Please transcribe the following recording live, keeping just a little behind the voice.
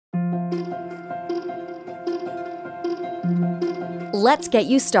Let's get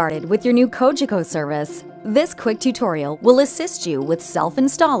you started with your new Cogeco service. This quick tutorial will assist you with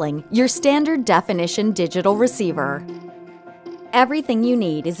self-installing your standard definition digital receiver. Everything you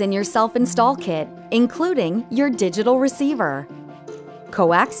need is in your self-install kit, including your digital receiver,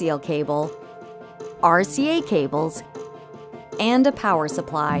 coaxial cable, RCA cables, and a power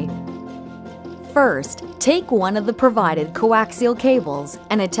supply. First, take one of the provided coaxial cables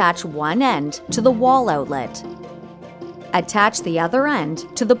and attach one end to the wall outlet. Attach the other end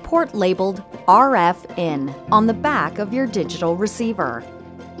to the port labeled RF in on the back of your digital receiver.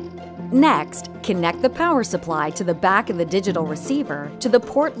 Next, connect the power supply to the back of the digital receiver to the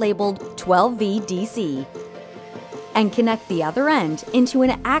port labeled 12V DC and connect the other end into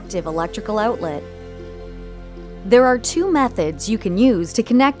an active electrical outlet. There are two methods you can use to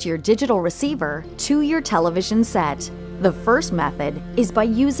connect your digital receiver to your television set. The first method is by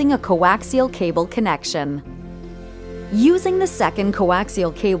using a coaxial cable connection. Using the second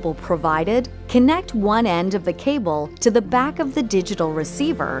coaxial cable provided, connect one end of the cable to the back of the digital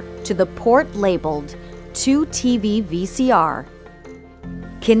receiver to the port labeled 2TV VCR.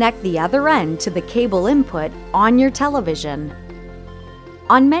 Connect the other end to the cable input on your television.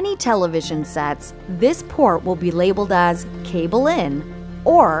 On many television sets, this port will be labeled as Cable In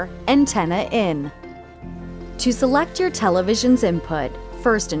or Antenna In. To select your television's input,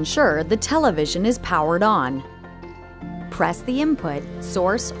 first ensure the television is powered on. Press the input,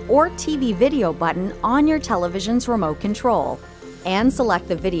 source, or TV video button on your television's remote control and select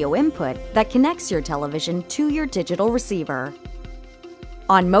the video input that connects your television to your digital receiver.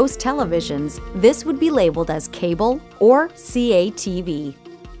 On most televisions, this would be labeled as Cable or CATV.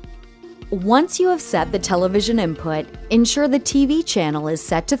 Once you have set the television input, ensure the TV channel is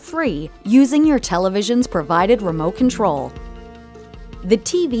set to 3 using your television's provided remote control. The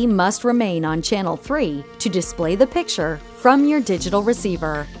TV must remain on channel 3 to display the picture from your digital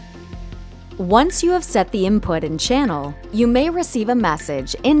receiver. Once you have set the input and channel, you may receive a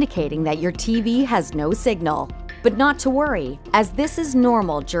message indicating that your TV has no signal, but not to worry, as this is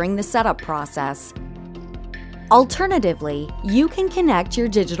normal during the setup process. Alternatively, you can connect your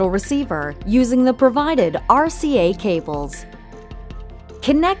digital receiver using the provided RCA cables.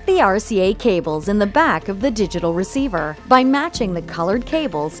 Connect the RCA cables in the back of the digital receiver by matching the colored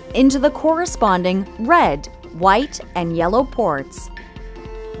cables into the corresponding red, white, and yellow ports.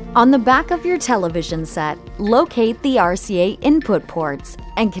 On the back of your television set, locate the RCA input ports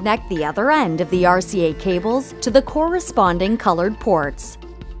and connect the other end of the RCA cables to the corresponding colored ports.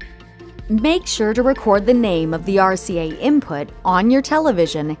 Make sure to record the name of the RCA input on your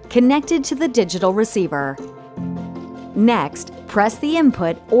television connected to the digital receiver. Next, press the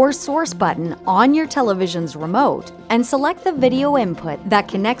input or source button on your television's remote and select the video input that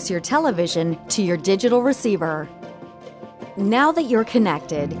connects your television to your digital receiver. Now that you're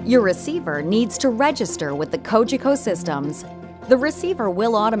connected, your receiver needs to register with the Cogeco systems. The receiver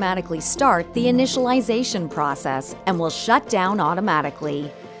will automatically start the initialization process and will shut down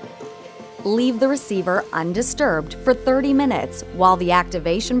automatically. Leave the receiver undisturbed for 30 minutes while the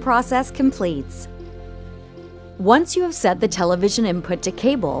activation process completes. Once you have set the television input to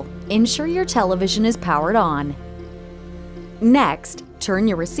cable, ensure your television is powered on. Next, turn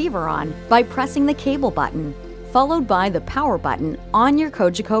your receiver on by pressing the cable button, followed by the power button on your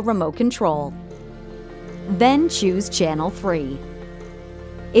Cogeco remote control. Then choose Channel 3.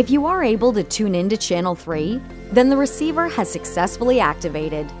 If you are able to tune into Channel 3, then the receiver has successfully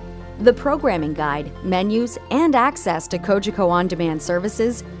activated. The programming guide, menus, and access to Cogeco on-demand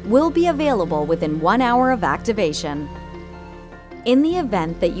services will be available within 1 hour of activation. In the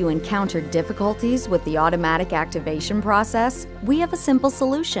event that you encounter difficulties with the automatic activation process, we have a simple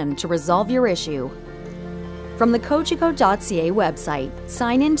solution to resolve your issue. From the Cogeco.ca website,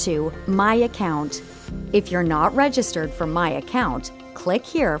 sign into My Account. If you're not registered for My Account, click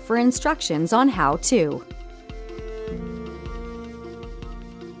here for instructions on how to.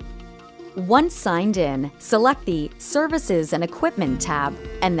 Once signed in, select the Services and Equipment tab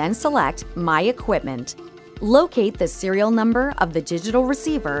and then select My Equipment. Locate the serial number of the digital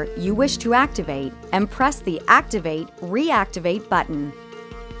receiver you wish to activate and press the Activate/Reactivate button.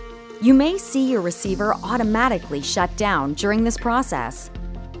 You may see your receiver automatically shut down during this process.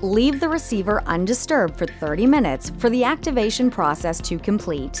 Leave the receiver undisturbed for 30 minutes for the activation process to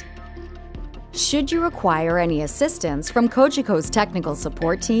complete. Should you require any assistance from Cogeco's technical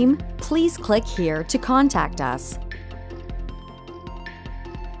support team, please click here to contact us.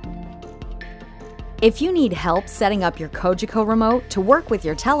 If you need help setting up your Cogeco remote to work with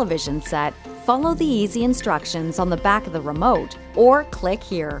your television set, follow the easy instructions on the back of the remote or click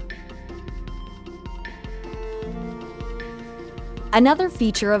here. Another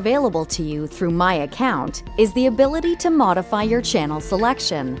feature available to you through My Account is the ability to modify your channel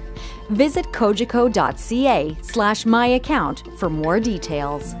selection. Visit cogeco.ca/myaccount for more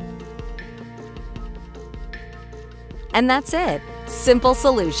details. And that's it. Simple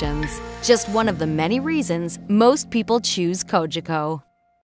solutions. Just one of the many reasons most people choose Cogeco.